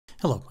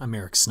Hello, I'm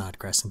Eric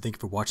Snodgrass, and thank you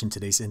for watching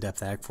today's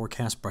in-depth ag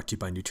forecast brought to you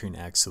by Nutrien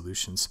Ag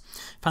Solutions.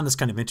 I found this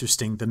kind of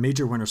interesting. The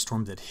major winter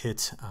storm that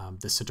hit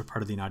the central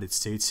part of the United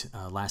States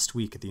last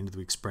week, at the end of the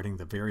week, spreading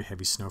the very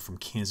heavy snow from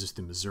Kansas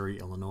through Missouri,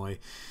 Illinois,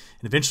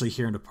 and eventually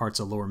here into parts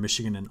of lower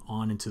Michigan and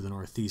on into the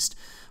Northeast.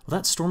 Well,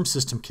 that storm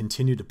system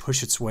continued to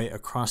push its way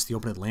across the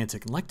open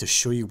Atlantic. I'd like to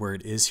show you where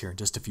it is here in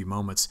just a few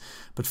moments.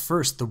 But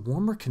first, the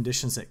warmer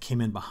conditions that came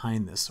in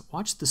behind this.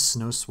 Watch the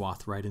snow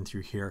swath right in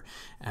through here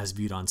as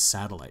viewed on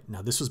satellite.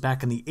 Now, this was back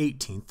on the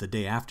 18th, the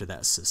day after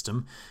that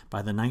system.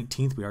 By the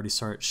 19th, we already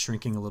saw it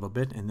shrinking a little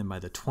bit, and then by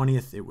the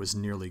 20th, it was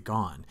nearly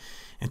gone.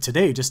 And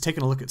today, just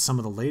taking a look at some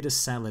of the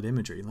latest satellite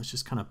imagery, let's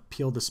just kind of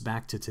peel this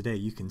back to today.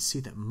 You can see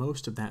that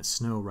most of that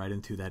snow right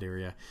in through that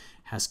area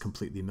has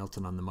completely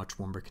melted on the much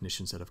warmer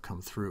conditions that have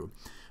come through.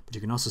 But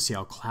you can also see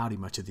how cloudy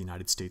much of the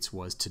United States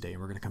was today.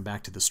 And we're going to come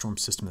back to the storm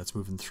system that's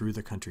moving through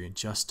the country in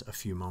just a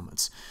few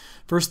moments.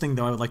 First thing,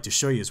 though, I would like to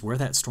show you is where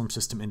that storm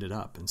system ended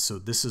up. And so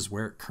this is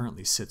where it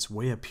currently sits,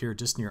 way up here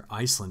just near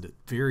Iceland at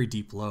very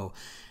deep low.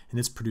 And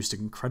it's produced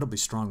incredibly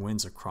strong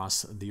winds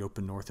across the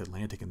open North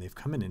Atlantic, and they've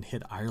come in and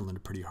hit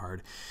Ireland pretty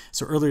hard.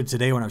 So earlier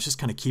today, when I was just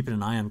kind of keeping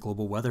an eye on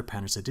global weather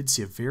patterns, I did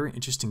see a very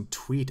interesting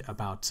tweet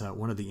about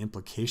one of the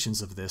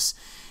implications of this.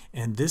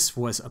 And this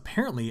was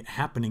apparently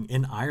happening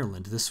in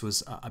Ireland. This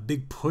was a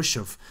big push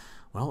of,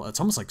 well, it's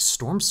almost like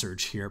storm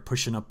surge here,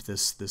 pushing up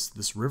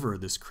this river,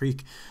 this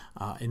creek,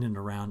 in and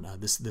around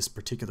this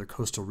particular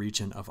coastal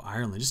region of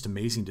Ireland. Just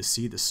amazing to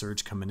see the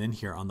surge coming in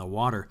here on the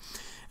water.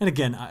 And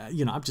again,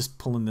 I'm just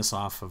pulling this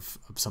off of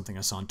something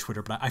I saw on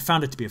Twitter, but I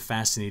found it to be a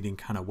fascinating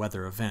kind of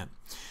weather event.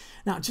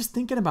 Now, just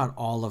thinking about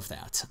all of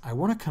that, I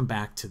want to come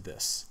back to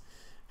this.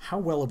 How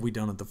well have we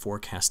done at the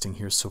forecasting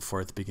here so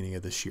far at the beginning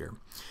of this year?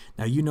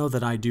 Now, you know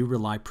that I do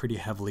rely pretty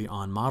heavily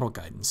on model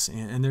guidance,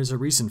 and there's a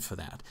reason for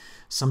that.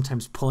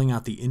 Sometimes pulling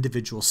out the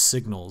individual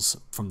signals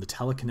from the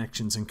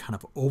teleconnections and kind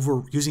of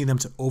using them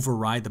to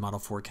override the model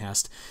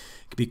forecast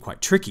can be quite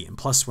tricky. And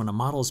plus, when a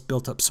model has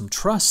built up some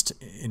trust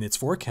in its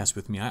forecast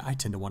with me, I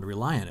tend to want to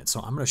rely on it.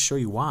 So I'm going to show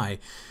you why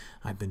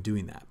I've been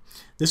doing that.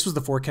 This was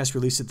the forecast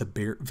released at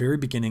the very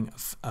beginning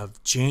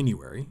of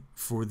January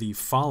for the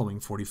following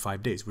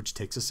 45 days, which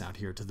takes us out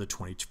here to the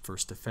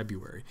 21st of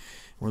February.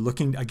 We're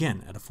looking,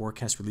 again, at a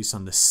forecast released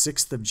on the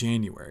 6th of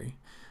January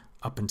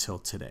up until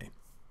today.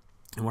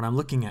 And what I'm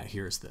looking at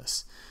here is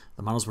this.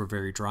 The models were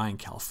very dry in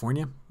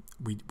California.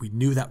 We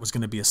knew that was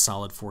going to be a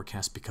solid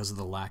forecast because of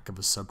the lack of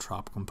a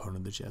subtropical component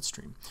of the jet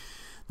stream.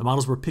 The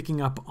models were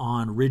picking up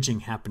on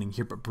ridging happening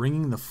here, but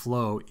bringing the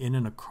flow in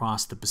and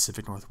across the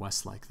Pacific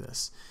Northwest like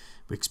this.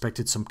 We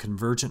expected some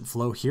convergent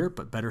flow here,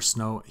 but better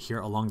snow here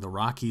along the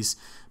Rockies,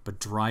 but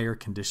drier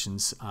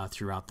conditions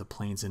throughout the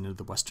plains and into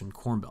the western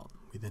Corn Belt.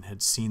 We then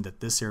had seen that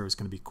this area was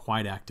going to be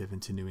quite active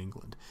into New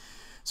England.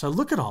 So I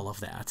look at all of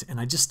that, and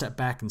I just step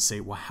back and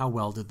say, well, how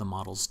well did the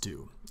models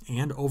do?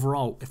 And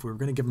overall, if we were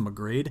going to give them a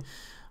grade,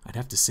 I'd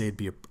have to say it'd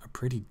be a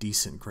pretty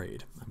decent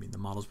grade. I mean, the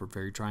models were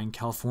very dry in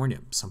California.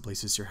 Some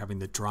places you're having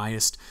the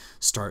driest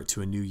start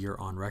to a new year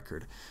on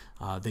record.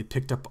 They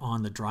picked up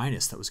on the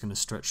dryness that was going to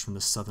stretch from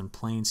the southern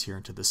plains here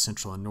into the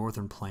central and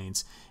northern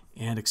plains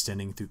and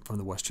extending through from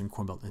the western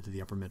Corn Belt into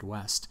the upper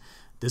Midwest.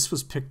 This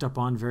was picked up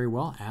on very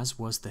well, as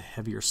was the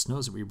heavier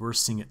snows that we were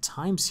seeing at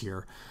times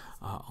here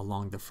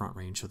along the front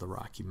range of the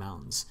Rocky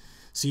Mountains.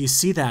 So you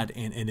see that,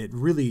 and it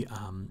really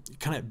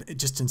kind of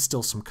just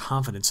instills some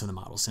confidence in the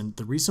models. And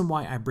the reason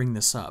why I bring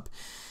this up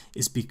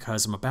is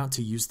because I'm about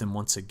to use them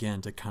once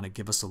again to kind of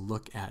give us a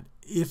look at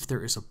if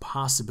there is a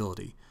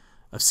possibility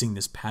of seeing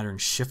this pattern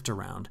shift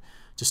around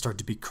to start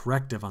to be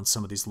corrective on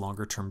some of these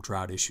longer term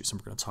drought issues. And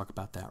we're going to talk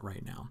about that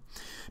right now.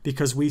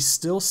 Because we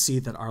still see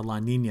that our La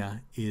Niña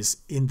is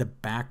in the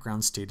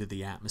background state of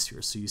the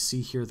atmosphere. So you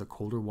see here the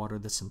colder water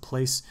that's in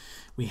place.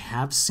 We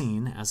have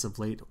seen, as of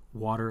late,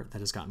 water that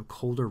has gotten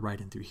colder right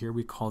in through here.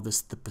 We call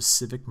this the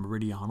Pacific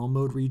Meridional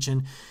Mode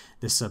region.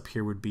 This up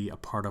here would be a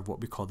part of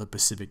what we call the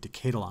Pacific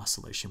Decadal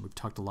Oscillation. We've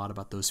talked a lot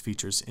about those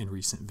features in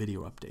recent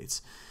video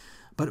updates.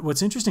 But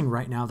what's interesting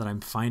right now that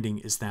I'm finding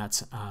is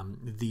that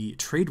the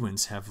trade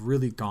winds have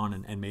really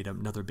gone and made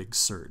another big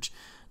surge.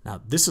 Now,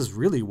 this is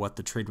really what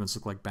the trade winds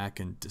looked like back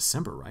in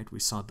December, right? We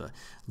saw the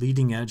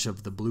leading edge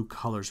of the blue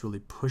colors really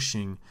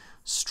pushing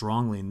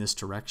strongly in this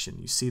direction.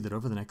 You see that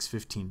over the next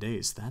 15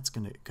 days, that's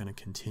going to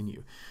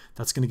continue.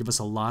 That's going to give us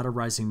a lot of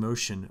rising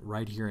motion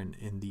right here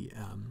in the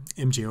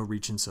MJO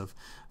regions of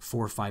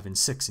 4, 5, and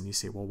 6. And you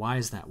say, well, why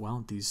is that?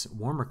 Well, these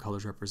warmer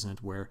colors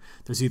represent where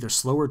there's either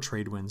slower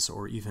trade winds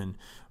or even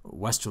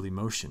westerly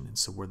motion. And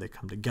so where they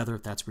come together,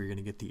 that's where you're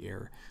going to get the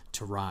air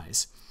to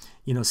rise.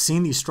 You know,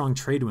 seeing these strong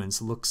trade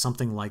winds look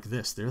something like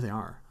this. There they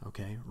are,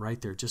 okay,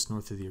 right there, just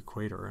north of the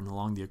equator and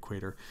along the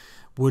equator,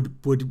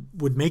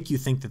 would make you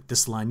think that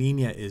this La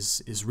Niña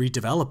is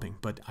redeveloping,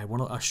 but I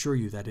want to assure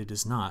you that it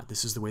is not.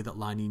 This is the way that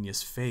La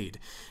Niñas fade.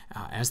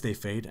 As they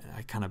fade,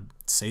 I kind of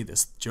say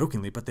this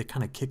jokingly, but they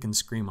kind of kick and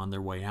scream on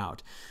their way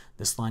out.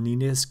 This La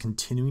Niña is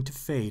continuing to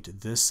fade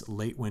this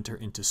late winter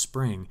into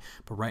spring,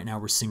 but right now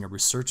we're seeing a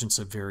resurgence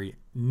of very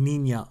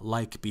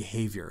Niña-like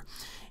behavior.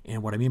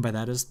 And what I mean by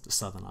that is the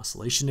Southern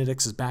Oscillation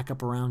Index is back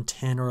up around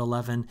 10 or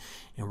 11,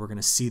 and we're going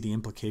to see the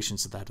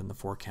implications of that in the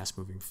forecast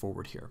moving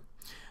forward here.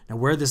 Now,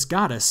 where this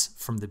got us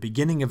from the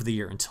beginning of the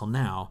year until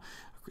now,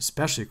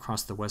 especially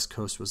across the West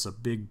Coast, was a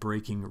big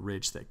breaking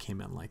ridge that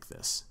came in like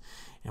this.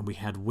 And we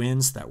had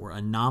winds that were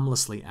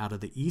anomalously out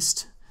of the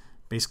east,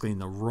 basically in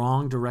the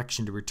wrong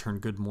direction to return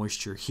good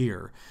moisture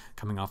here,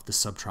 coming off the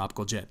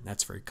subtropical jet.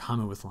 That's very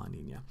common with La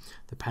Niña.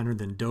 The pattern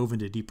then dove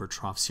into deeper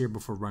troughs here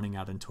before running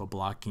out into a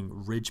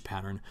blocking ridge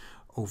pattern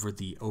over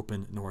the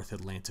open North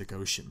Atlantic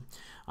Ocean.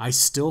 I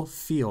still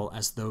feel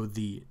as though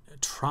the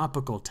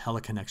tropical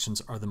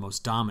teleconnections are the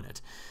most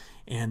dominant.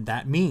 And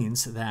that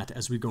means that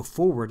as we go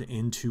forward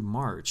into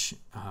March,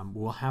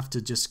 we'll have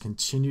to just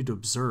continue to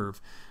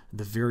observe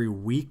the very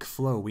weak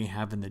flow we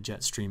have in the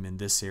jet stream in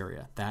this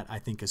area. That, I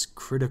think, is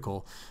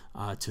critical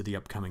to the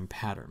upcoming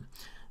pattern.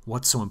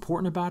 What's so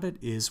important about it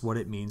is what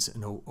it means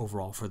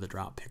overall for the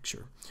drought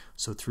picture.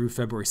 So through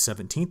February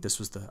 17th, this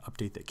was the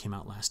update that came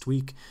out last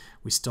week,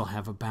 we still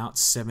have about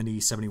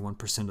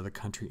 71% of the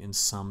country in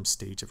some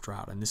stage of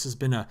drought. And this has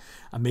been a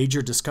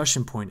major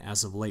discussion point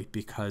as of late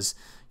because,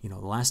 the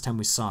last time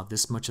we saw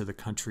this much of the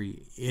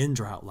country in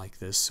drought like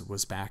this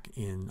was back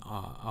in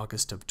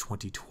August of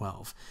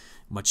 2012.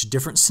 Much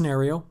different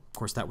scenario. Of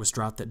course, that was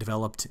drought that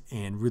developed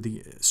and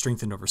really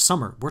strengthened over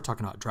summer. We're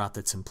talking about drought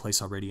that's in place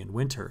already in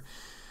winter.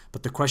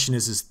 But the question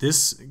is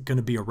this going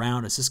to be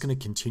around? Is this going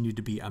to continue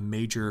to be a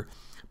major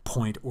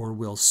point, or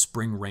will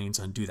spring rains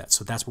undo that?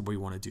 So that's what we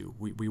want to do.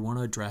 We want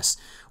to address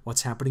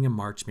what's happening in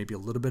March, maybe a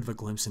little bit of a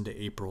glimpse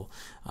into April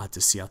to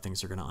see how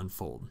things are going to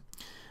unfold.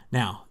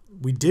 Now,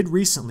 we did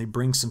recently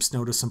bring some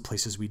snow to some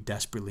places we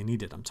desperately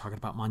needed. I'm talking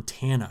about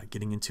Montana,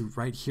 getting into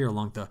right here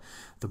along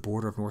the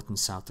border of North and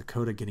South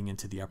Dakota, getting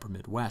into the upper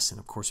Midwest. And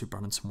of course, we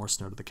brought in some more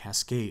snow to the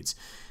Cascades.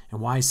 And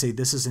why I say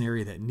this is an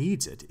area that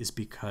needs it is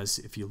because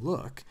if you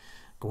look,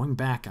 going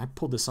back, I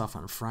pulled this off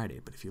on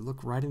Friday, but if you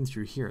look right in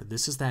through here,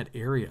 this is that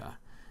area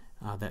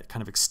that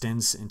kind of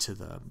extends into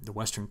the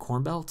western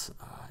Corn Belt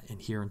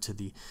and here into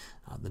the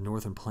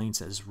northern plains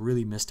that has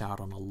really missed out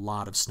on a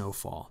lot of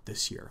snowfall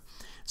this year.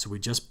 So we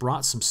just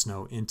brought some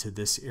snow into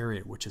this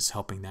area, which is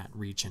helping that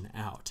region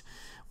out.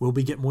 Will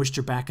we get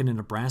moisture back into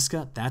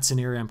Nebraska? That's an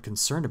area I'm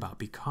concerned about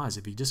because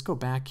if you just go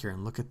back here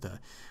and look at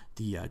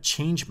the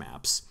change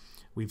maps,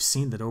 we've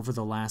seen that over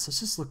the last, let's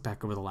just look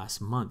back over the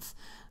last month,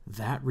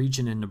 that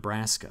region in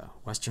Nebraska,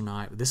 western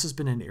Iowa, this has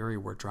been an area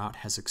where drought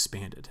has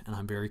expanded, and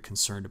I'm very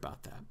concerned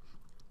about that.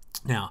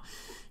 Now,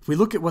 if we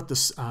look at what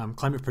the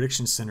Climate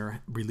Prediction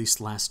Center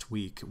released last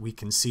week, we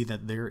can see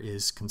that there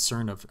is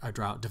concern of a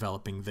drought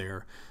developing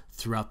there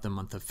throughout the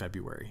month of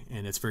February,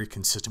 and it's very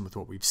consistent with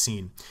what we've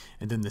seen.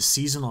 And then the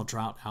seasonal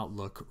drought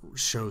outlook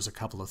shows a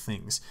couple of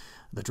things.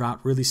 The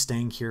drought really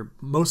staying here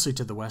mostly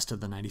to the west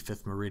of the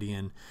 95th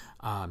meridian,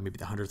 maybe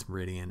the 100th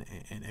meridian,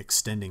 and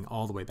extending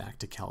all the way back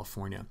to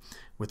California,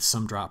 with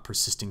some drought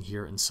persisting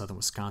here in southern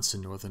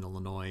Wisconsin, northern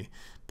Illinois,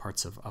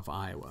 parts of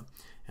Iowa.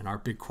 And our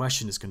big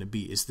question is going to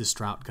be, is this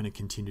drought going to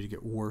continue to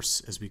get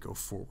worse as we go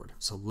forward?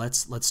 So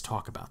let's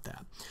talk about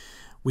that.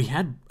 We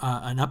had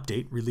an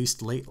update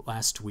released late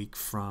last week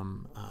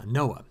from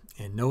NOAA,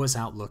 and NOAA's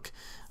outlook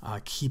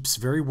keeps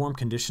very warm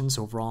conditions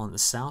overall in the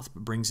south,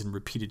 but brings in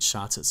repeated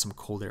shots at some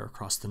cold air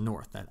across the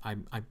north. That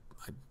I'm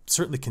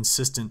certainly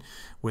consistent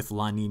with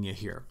La Niña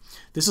here.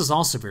 This is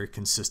also very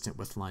consistent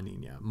with La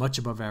Niña, much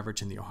above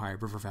average in the Ohio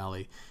River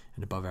Valley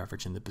and above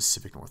average in the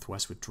Pacific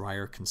Northwest, with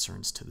drier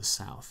concerns to the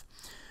south.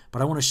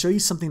 But I want to show you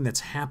something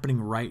that's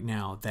happening right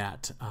now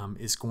that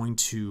is going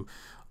to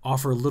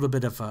offer a little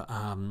bit of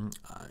a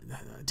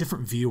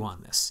different view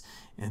on this.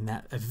 And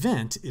that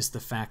event is the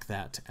fact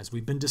that, as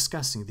we've been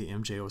discussing, the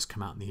MJO has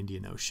come out in the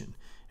Indian Ocean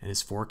and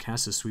is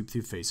forecast to sweep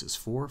through phases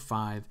 4,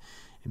 5,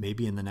 and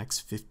maybe in the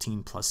next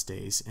 15 plus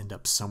days end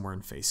up somewhere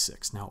in phase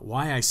 6. Now,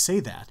 why I say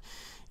that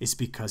is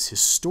because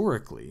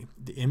historically,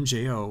 the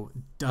MJO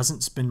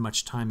doesn't spend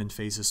much time in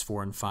phases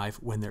 4 and 5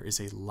 when there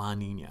is a La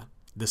Niña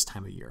this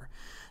time of year.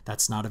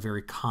 That's not a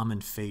very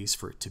common phase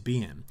for it to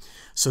be in.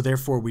 So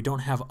therefore, we don't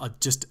have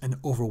just an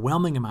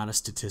overwhelming amount of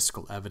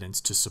statistical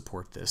evidence to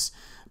support this.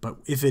 But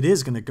if it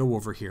is going to go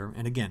over here,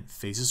 and again,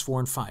 phases 4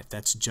 and 5,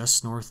 that's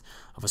just north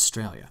of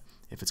Australia.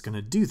 If it's going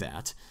to do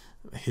that,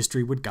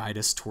 history would guide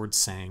us towards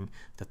saying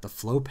that the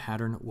flow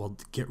pattern will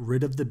get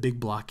rid of the big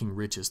blocking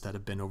ridges that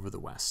have been over the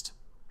west.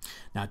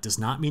 Now, it does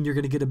not mean you're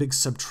going to get a big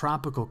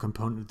subtropical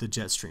component of the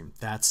jet stream.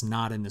 That's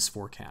not in this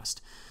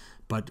forecast.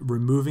 But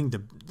removing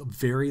the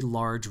very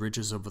large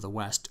ridges over the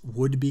west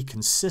would be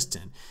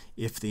consistent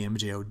if the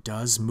MJO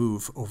does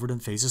move over to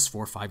phases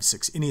 4, 5,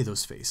 6, any of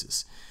those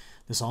phases.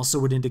 This also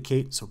would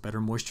indicate, so better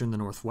moisture in the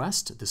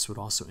northwest. This would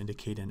also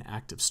indicate an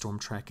active storm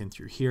track in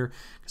through here,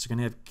 because we're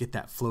going to get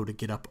that flow to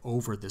get up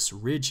over this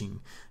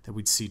ridging that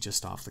we'd see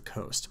just off the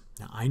coast.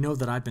 Now, I know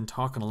that I've been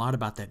talking a lot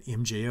about that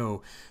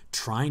MJO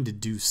trying to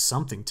do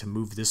something to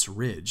move this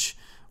ridge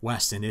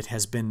west, and it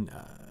has been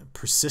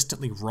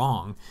persistently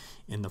wrong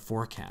in the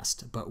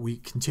forecast. But we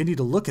continue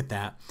to look at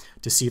that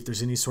to see if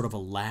there's any sort of a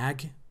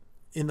lag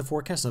in the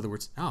forecast. In other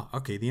words, oh,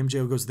 okay, the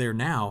MJO goes there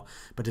now,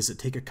 but does it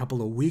take a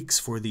couple of weeks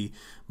for the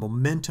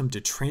momentum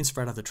to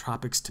transfer out of the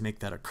tropics to make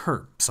that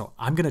occur? So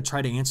I'm going to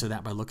try to answer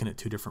that by looking at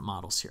two different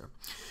models here.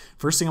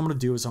 First thing I'm going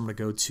to do is I'm going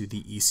to go to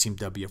the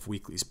ECMWF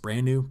weeklies,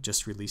 brand new,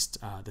 just released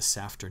this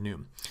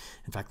afternoon.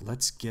 In fact,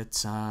 let's get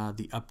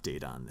the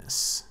update on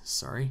this.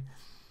 Sorry.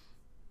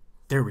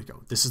 There we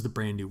go. This is the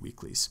brand new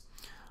weeklies.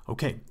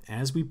 Okay,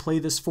 as we play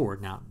this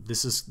forward, now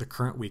this is the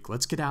current week.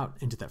 Let's get out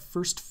into that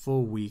first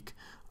full week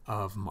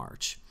of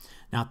March.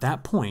 Now at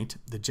that point,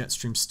 the jet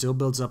stream still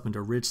builds up into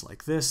a ridge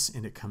like this,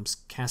 and it comes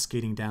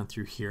cascading down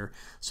through here.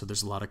 So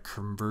there's a lot of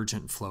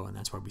convergent flow, and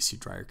that's why we see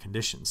drier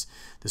conditions.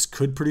 This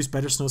could produce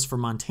better snows for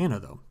Montana,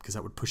 though, because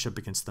that would push up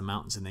against the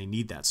mountains, and they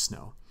need that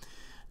snow.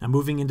 Now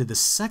moving into the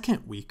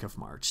second week of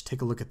March,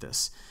 take a look at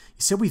this.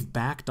 You see we've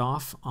backed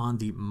off on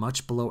the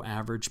much below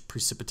average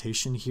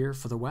precipitation here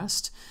for the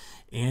west.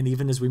 And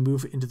even as we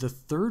move into the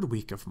third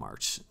week of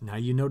March, now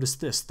you notice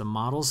this, the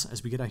models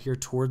as we get out here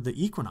toward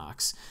the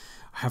equinox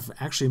have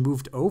actually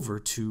moved over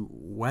to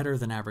wetter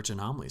than average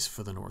anomalies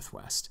for the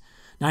northwest.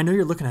 Now I know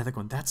you're looking at that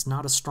going, that's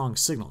not a strong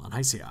signal. And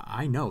I say,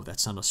 I know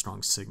that's not a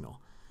strong signal,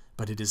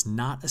 but it is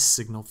not a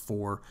signal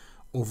for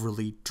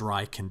overly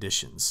dry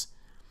conditions.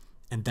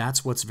 And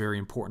that's what's very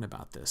important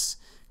about this.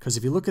 Because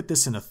if you look at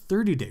this in a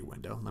 30-day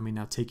window, let me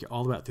now take you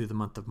all the way out through the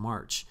month of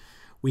March,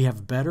 we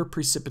have better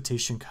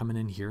precipitation coming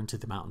in here into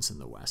the mountains in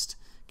the west.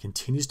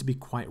 Continues to be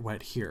quite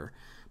wet here,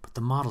 but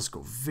the models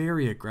go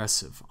very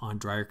aggressive on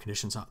drier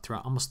conditions out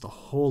throughout almost the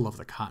whole of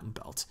the cotton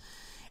belt.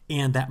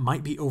 And that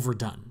might be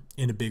overdone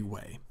in a big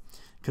way.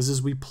 Because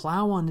as we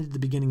plow on into the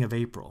beginning of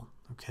April,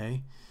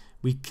 okay,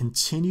 we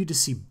continue to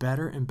see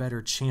better and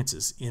better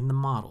chances in the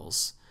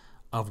models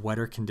of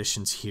wetter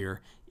conditions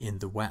here in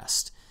the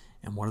west.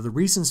 And one of the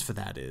reasons for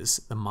that is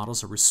the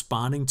models are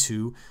responding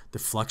to the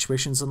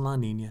fluctuations in La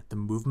Niña, the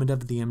movement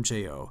of the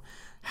MJO,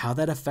 how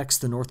that affects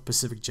the North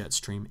Pacific jet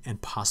stream,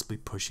 and possibly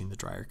pushing the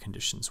drier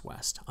conditions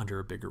west under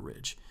a bigger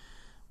ridge.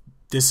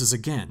 This is,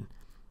 again,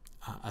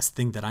 a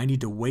thing that I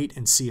need to wait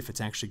and see if it's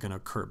actually going to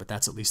occur, but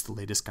that's at least the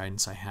latest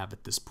guidance I have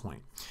at this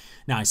point.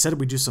 Now, I said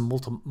we do some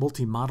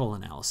multi-model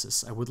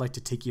analysis. I would like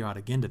to take you out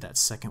again to that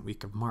second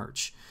week of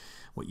March.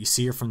 What you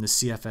see here from the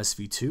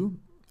CFSV2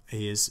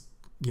 is,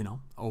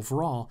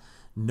 overall,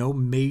 no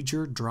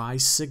major dry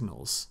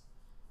signals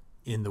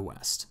in the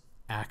west,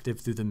 active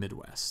through the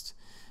Midwest.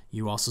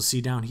 You also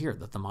see down here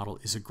that the model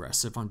is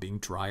aggressive on being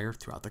drier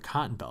throughout the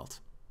cotton belt.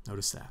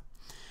 Notice that.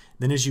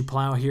 Then as you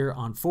plow here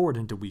on forward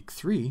into week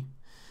 3,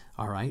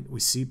 all right,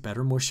 we see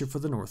better moisture for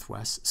the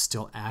northwest,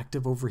 still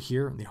active over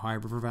here in the Ohio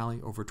River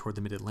Valley over toward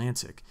the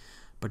mid-Atlantic,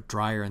 but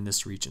drier in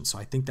this region. So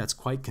I think that's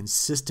quite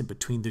consistent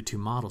between the two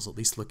models, at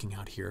least looking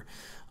out here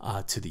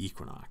to the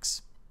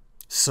equinox.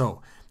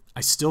 So I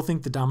still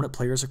think the dominant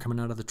players are coming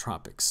out of the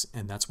tropics,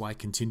 and that's why I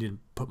continue to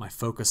put my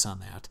focus on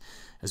that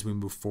as we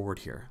move forward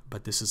here.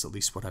 But this is at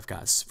least what I've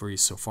got for you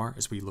so far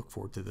as we look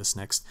forward to this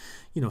next,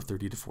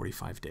 30 to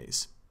 45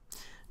 days.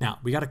 Now,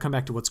 we got to come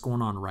back to what's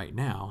going on right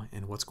now,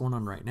 and what's going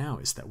on right now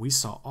is that we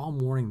saw all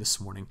morning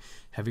this morning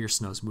heavier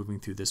snows moving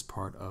through this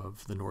part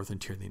of the northern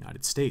tier of the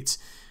United States.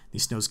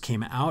 These snows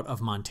came out of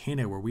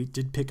Montana, where we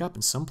did pick up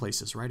in some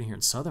places right here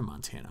in southern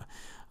Montana,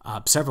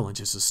 several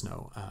inches of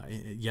snow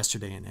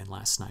yesterday and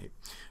last night,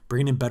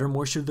 bringing in better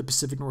moisture to the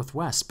Pacific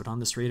Northwest. But on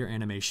this radar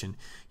animation,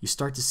 you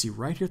start to see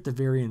right here at the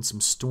very end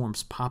some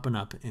storms popping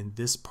up in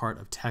this part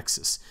of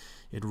Texas.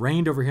 It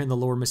rained over here in the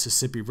lower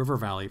Mississippi River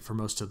Valley for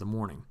most of the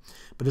morning.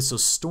 But it's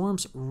those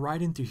storms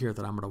right in through here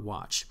that I'm going to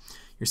watch.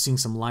 You're seeing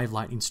some live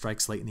lightning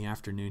strikes late in the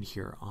afternoon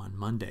here on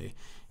Monday.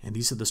 And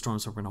these are the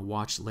storms we're going to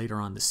watch later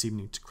on this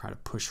evening to try to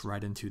push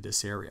right into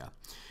this area.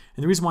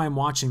 And the reason why I'm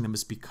watching them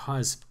is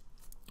because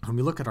when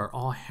we look at our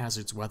all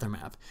hazards weather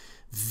map,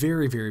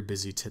 very, very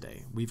busy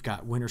today. We've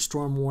got winter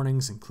storm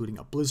warnings, including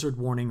a blizzard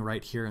warning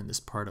right here in this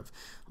part of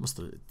almost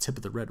the tip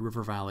of the Red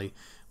River Valley.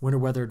 Winter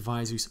weather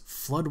advisories,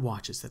 flood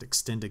watches that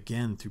extend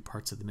again through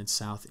parts of the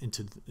Mid-South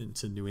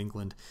into New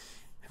England.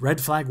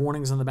 Red flag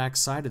warnings on the back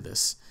side of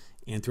this.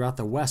 And throughout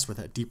the west where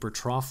that deeper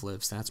trough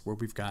lives, that's where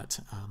we've got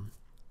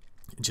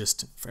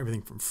just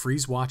everything from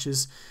freeze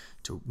watches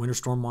to winter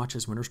storm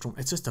watches,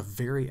 It's just a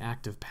very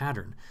active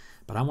pattern.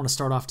 But I want to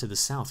start off to the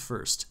south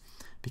first,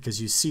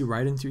 because you see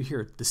right in through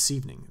here this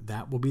evening,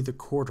 that will be the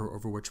corridor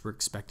over which we're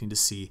expecting to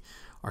see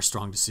our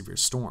strong to severe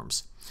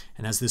storms.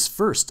 And as this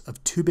first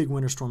of 2 big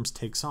winter storms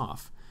takes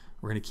off,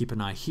 we're going to keep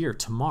an eye here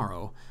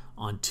tomorrow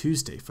on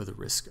Tuesday for the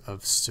risk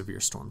of severe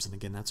storms. And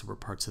again, that's over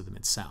parts of the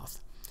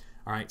Mid-South.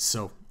 All right,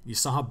 so you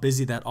saw how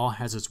busy that all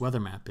hazards weather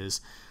map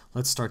is.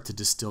 Let's start to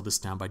distill this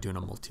down by doing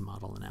a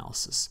multi-model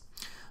analysis.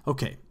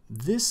 Okay,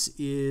 this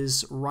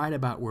is right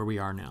about where we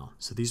are now.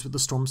 So these were the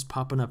storms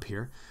popping up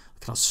here.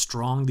 Look how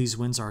strong these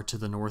winds are to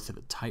the north of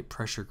a tight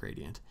pressure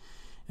gradient.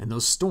 And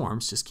those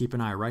storms, just keep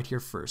an eye right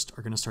here first,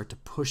 are going to start to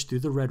push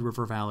through the Red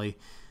River Valley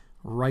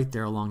right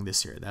there along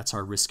this area. That's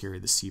our risk area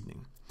this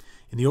evening.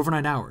 In the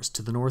overnight hours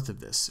to the north of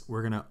this,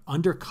 we're going to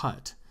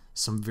undercut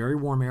some very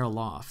warm air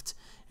aloft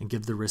and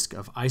give the risk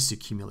of ice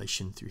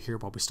accumulation through here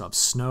while we still have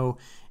snow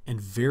and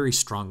very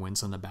strong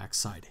winds on the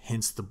backside,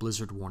 hence the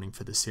blizzard warning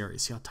for this area.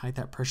 See how tight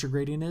that pressure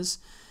gradient is?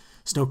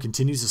 Snow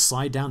continues to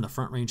slide down the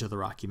front range of the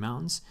Rocky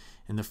Mountains,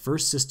 and the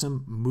first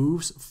system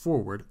moves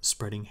forward,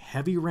 spreading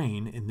heavy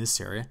rain in this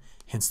area,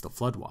 hence the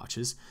flood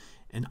watches,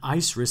 and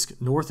ice risk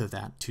north of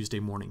that Tuesday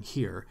morning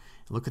here.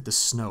 And look at the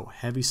snow,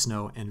 heavy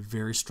snow and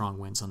very strong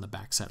winds on the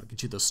backside. I'll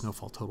get you those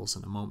snowfall totals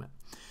in a moment.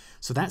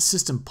 So that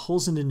system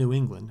pulls into New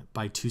England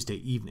by Tuesday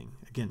evening,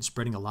 again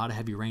spreading a lot of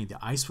heavy rain. The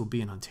ice will be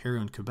in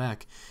Ontario and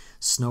Quebec,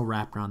 snow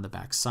wrapped around the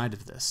backside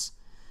of this.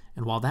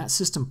 And while that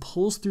system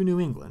pulls through New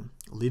England,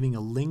 leaving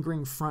a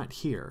lingering front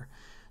here,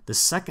 the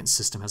second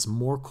system has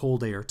more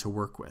cold air to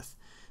work with.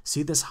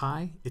 See this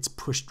high? It's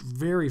pushed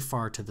very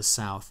far to the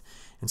south,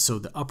 and so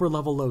the upper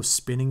level low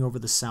spinning over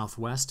the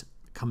southwest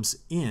comes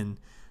in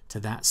to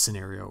that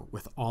scenario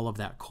with all of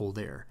that cold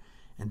air.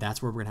 And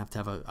that's where we're going to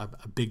have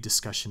a big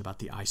discussion about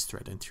the ice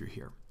threat in through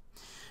here.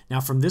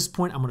 Now from this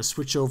point, I'm going to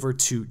switch over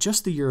to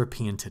just the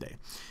European today.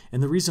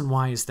 And the reason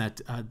why is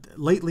that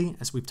lately,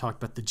 as we've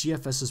talked about, the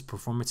GFS's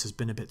performance has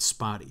been a bit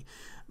spotty.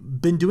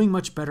 Been doing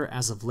much better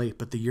as of late,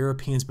 but the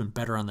European's been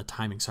better on the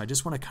timing. So I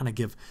just want to kind of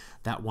give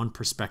that one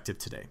perspective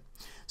today.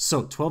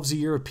 So 12Z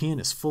European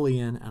is fully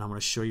in, and I'm going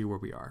to show you where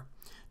we are.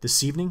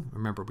 This evening,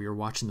 remember, we were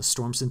watching the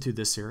storms in through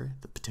this area,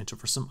 the potential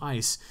for some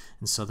ice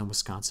in southern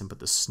Wisconsin, but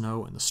the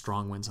snow and the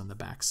strong winds on the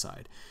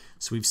backside.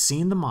 So we've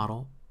seen the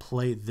model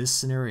play this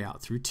scenario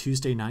out through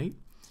Tuesday night,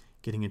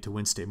 getting into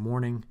Wednesday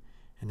morning,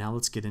 and now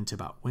let's get into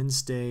about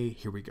Wednesday.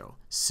 Here we go,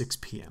 6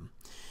 p.m.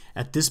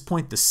 At this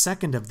point, the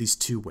second of these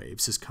two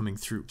waves is coming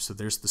through. So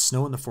there's the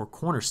snow in the Four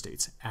Corner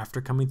states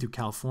after coming through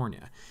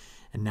California.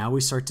 And now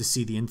we start to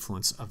see the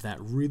influence of that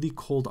really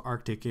cold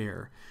Arctic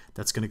air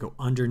that's going to go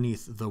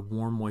underneath the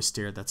warm, moist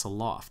air that's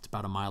aloft,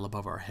 about a mile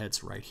above our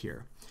heads right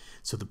here.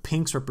 So the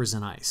pinks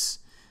represent ice.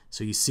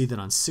 So you see that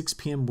on 6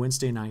 p.m.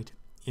 Wednesday night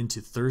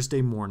into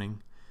Thursday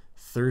morning,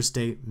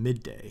 Thursday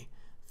midday,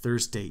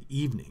 Thursday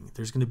evening,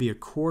 there's going to be a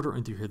corridor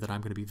in through here that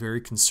I'm going to be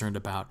very concerned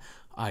about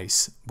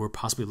ice. We're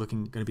possibly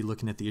going to be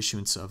looking at the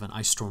issuance of an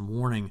ice storm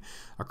warning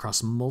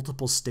across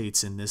multiple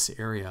states in this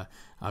area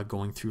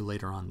going through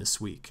later on this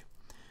week.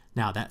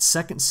 Now, that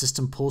second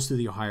system pulls through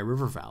the Ohio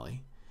River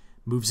Valley,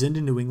 moves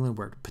into New England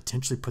where it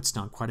potentially puts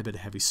down quite a bit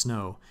of heavy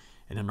snow,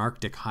 and an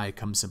Arctic high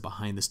comes in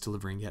behind this,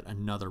 delivering yet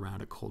another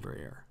round of colder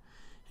air.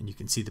 And you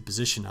can see the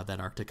position of that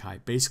Arctic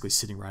high basically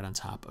sitting right on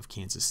top of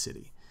Kansas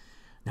City.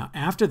 Now,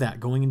 after that,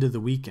 going into the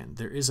weekend,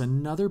 there is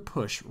another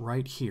push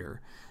right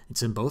here.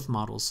 It's in both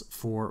models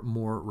for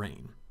more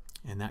rain.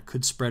 And that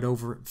could spread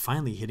over,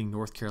 finally hitting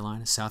North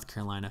Carolina, South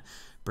Carolina,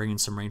 bringing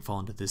some rainfall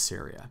into this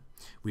area.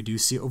 We do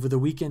see over the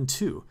weekend,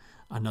 too,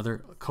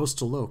 another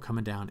coastal low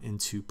coming down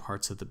into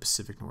parts of the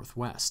Pacific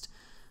Northwest.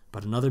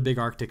 But another big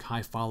Arctic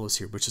high follows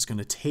here, which is going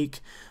to take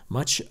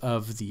much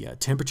of the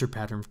temperature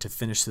pattern to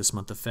finish this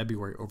month of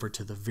February over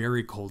to the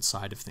very cold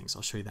side of things.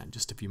 I'll show you that in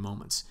just a few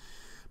moments.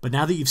 But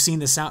now that you've seen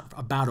this out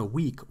about a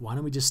week, why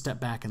don't we just step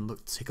back and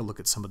take a look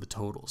at some of the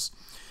totals.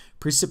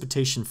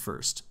 Precipitation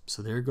first.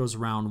 So there goes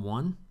round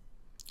 1.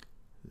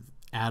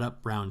 Add up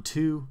round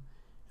 2,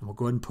 and we'll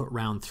go ahead and put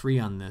round 3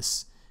 on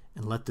this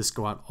and let this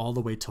go out all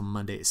the way till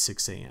Monday at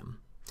 6 a.m.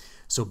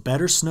 So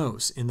better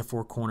snows in the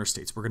Four Corner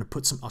states. We're going to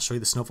put some, I'll show you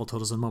the snowfall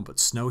totals in a moment, but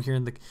snow here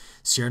in the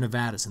Sierra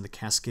Nevadas and the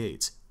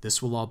Cascades.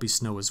 This will all be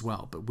snow as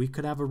well, but we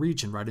could have a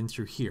region right in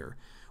through here,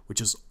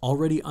 which is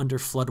already under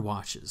flood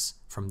watches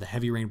from the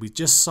heavy rain we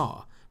just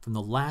saw from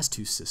the last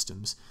two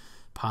systems,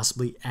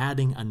 possibly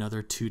adding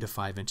another 2 to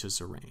 5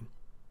 inches of rain.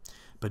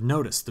 But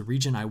notice the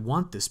region I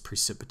want this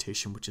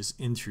precipitation, which is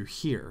in through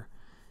here,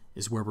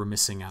 is where we're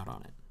missing out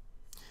on it.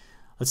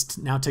 Let's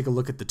now take a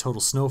look at the total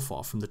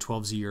snowfall from the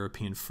 12Z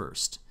European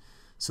first.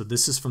 So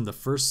this is from the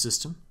first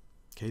system.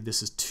 Okay,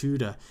 this is 2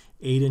 to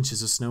 8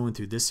 inches of snow in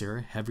through this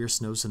area, heavier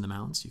snows in the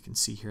mountains. You can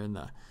see here in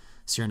the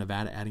Sierra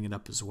Nevada adding it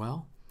up as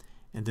well.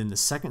 And then the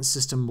second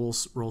system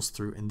rolls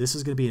through, and this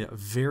is going to be a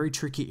very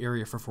tricky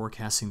area for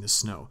forecasting the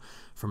snow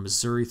from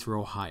Missouri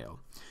through Ohio.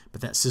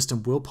 But that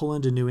system will pull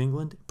into New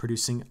England,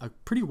 producing a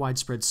pretty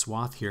widespread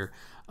swath here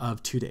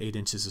of 2 to 8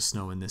 inches of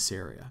snow in this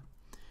area.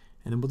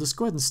 And then we'll just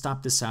go ahead and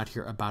stop this out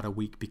here about a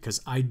week because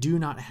I do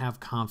not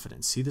have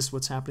confidence. See this,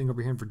 what's happening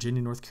over here in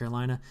Virginia, North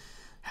Carolina?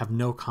 Have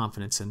no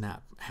confidence in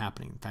that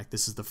happening. In fact,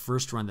 this is the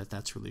first run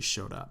that's really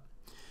showed up.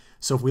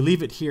 So if we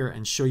leave it here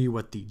and show you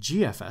what the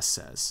GFS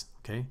says,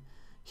 okay?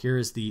 Here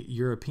is the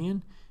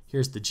European,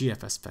 here's the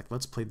GFS. In fact,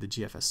 let's play the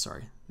GFS,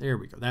 sorry. There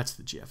we go, that's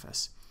the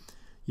GFS.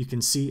 You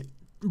can see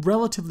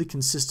relatively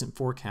consistent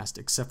forecast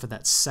except for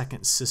that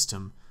second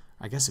system,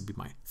 I guess it'd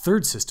be my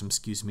third system,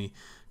 excuse me,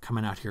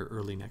 coming out here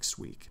early next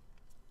week.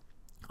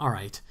 All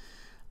right,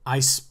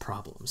 ice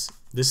problems.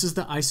 This is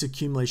the ice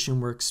accumulation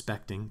we're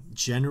expecting.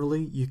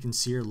 Generally, you can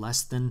see here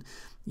less than,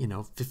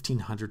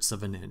 0.15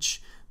 of an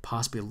inch,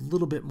 possibly a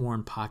little bit more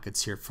in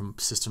pockets here from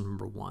system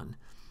number 1.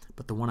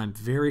 But the one I'm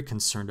very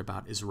concerned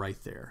about is right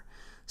there.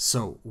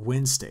 So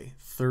Wednesday,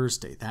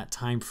 Thursday, that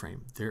time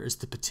frame, there is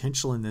the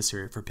potential in this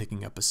area for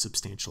picking up a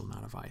substantial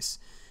amount of ice.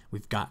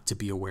 we've got to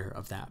be aware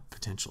of that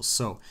potential.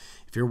 So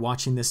if you're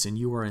watching this and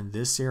you are in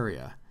this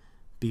area,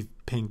 be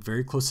paying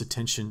very close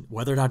attention.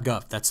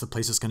 Weather.gov, that's the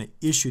place that's going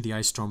to issue the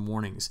ice storm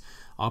warnings.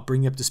 I'll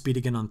bring you up to speed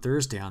again on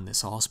Thursday on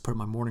this. I'll also put in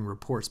my morning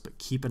reports, but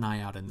keep an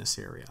eye out in this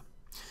area.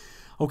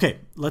 Okay,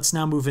 let's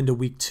now move into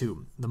week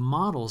 2. The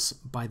models,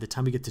 by the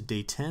time we get to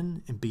day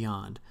 10 and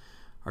beyond,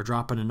 are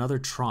dropping another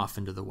trough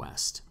into the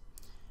west.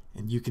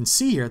 And you can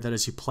see here that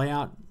as you play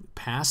out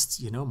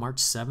past, March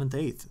 7th,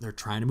 8th, they're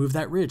trying to move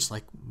that ridge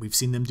like we've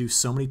seen them do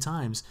so many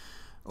times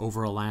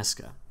over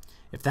Alaska.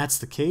 If that's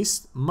the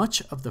case,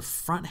 much of the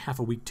front half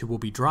of week 2 will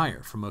be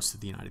drier for most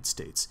of the United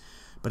States,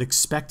 but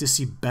expect to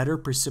see better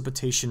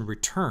precipitation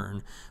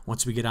return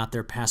once we get out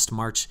there past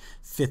March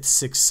 5th,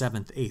 6th,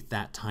 7th, 8th,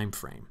 that time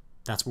frame.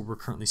 That's what we're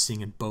currently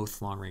seeing in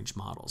both long-range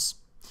models.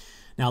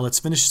 Now let's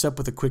finish this up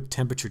with a quick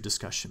temperature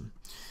discussion.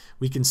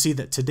 We can see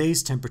that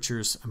today's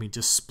temperatures,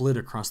 just split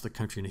across the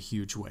country in a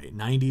huge way.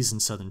 90s in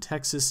southern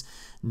Texas,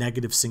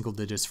 negative single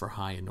digits for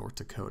high in North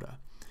Dakota.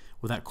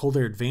 Well, that cold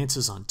air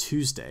advances on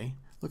Tuesday.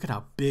 Look at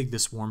how big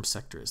this warm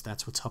sector is.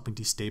 That's what's helping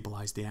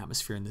destabilize the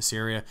atmosphere in this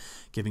area,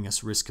 giving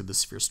us risk of the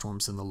severe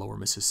storms in the lower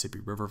Mississippi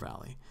River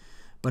Valley.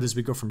 But as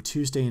we go from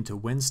Tuesday into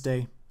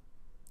Wednesday,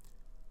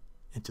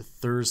 into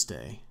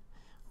Thursday,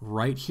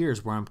 right here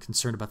is where I'm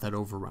concerned about that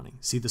overrunning.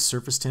 See the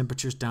surface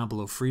temperatures down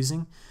below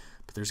freezing?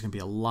 But there's going to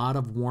be a lot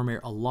of warm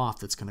air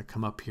aloft that's going to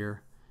come up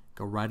here,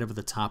 go right over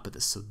the top of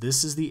this. So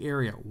this is the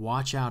area.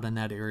 Watch out in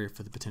that area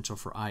for the potential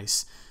for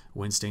ice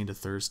Wednesday into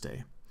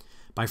Thursday.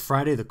 By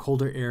Friday, the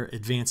colder air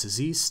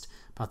advances east.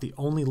 About the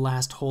only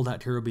last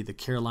holdout here will be the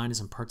Carolinas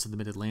and parts of the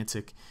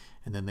Mid-Atlantic,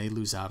 and then they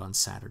lose out on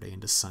Saturday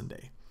into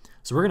Sunday.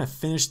 So we're going to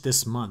finish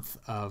this month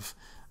of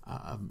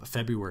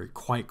February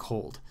quite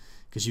cold,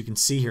 because you can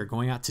see here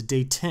going out to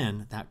day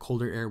 10, that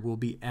colder air will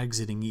be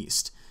exiting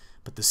east.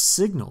 But the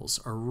signals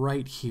are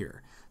right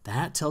here.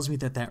 That tells me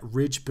that that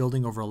ridge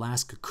building over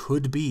Alaska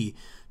could be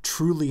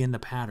truly in the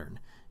pattern,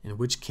 in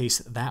which case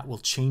that will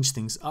change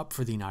things up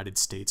for the United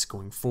States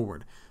going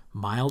forward.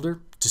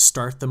 Milder to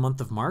start the month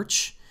of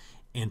March,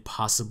 and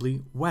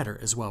possibly wetter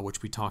as well,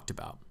 which we talked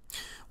about.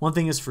 One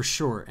thing is for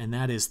sure, and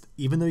that is,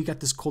 even though you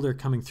got this cold air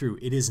coming through,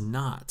 it is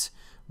not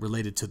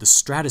related to the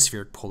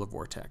stratospheric polar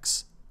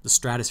vortex. The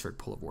stratospheric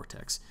polar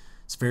vortex.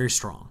 It's very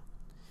strong.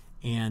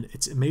 And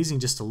it's amazing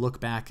just to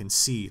look back and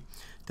see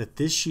that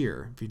this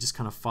year, if you just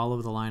kind of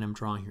follow the line I'm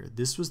drawing here,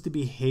 this was the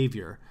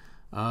behavior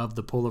of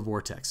the polar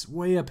vortex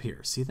way up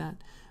here. See that?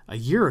 A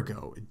year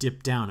ago, it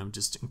dipped down and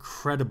just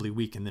incredibly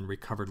weak and then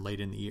recovered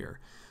late in the year.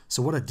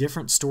 So what a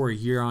different story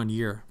year on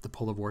year the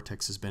polar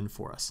vortex has been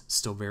for us. It's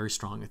still very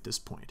strong at this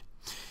point.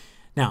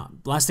 Now,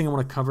 last thing I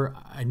want to cover,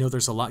 I know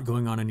there's a lot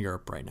going on in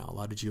Europe right now, a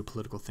lot of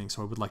geopolitical things,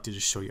 so I would like to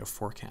just show you a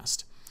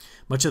forecast.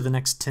 Much of the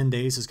next 10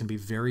 days is going to be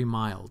very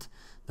mild.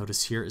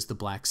 Notice here is the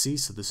Black Sea,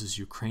 so this is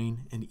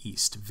Ukraine and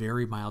east,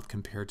 very mild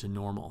compared to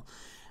normal.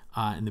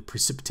 And the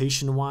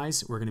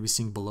precipitation-wise, we're going to be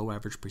seeing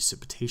below-average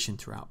precipitation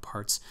throughout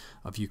parts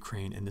of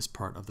Ukraine and this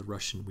part of the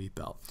Russian wheat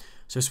belt.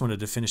 So I just wanted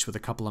to finish with a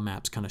couple of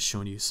maps kind of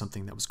showing you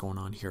something that was going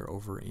on here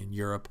over in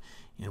Europe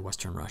and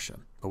Western Russia.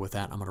 But with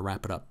that, I'm going to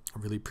wrap it up. I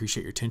really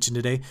appreciate your attention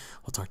today.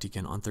 I'll talk to you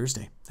again on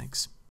Thursday. Thanks.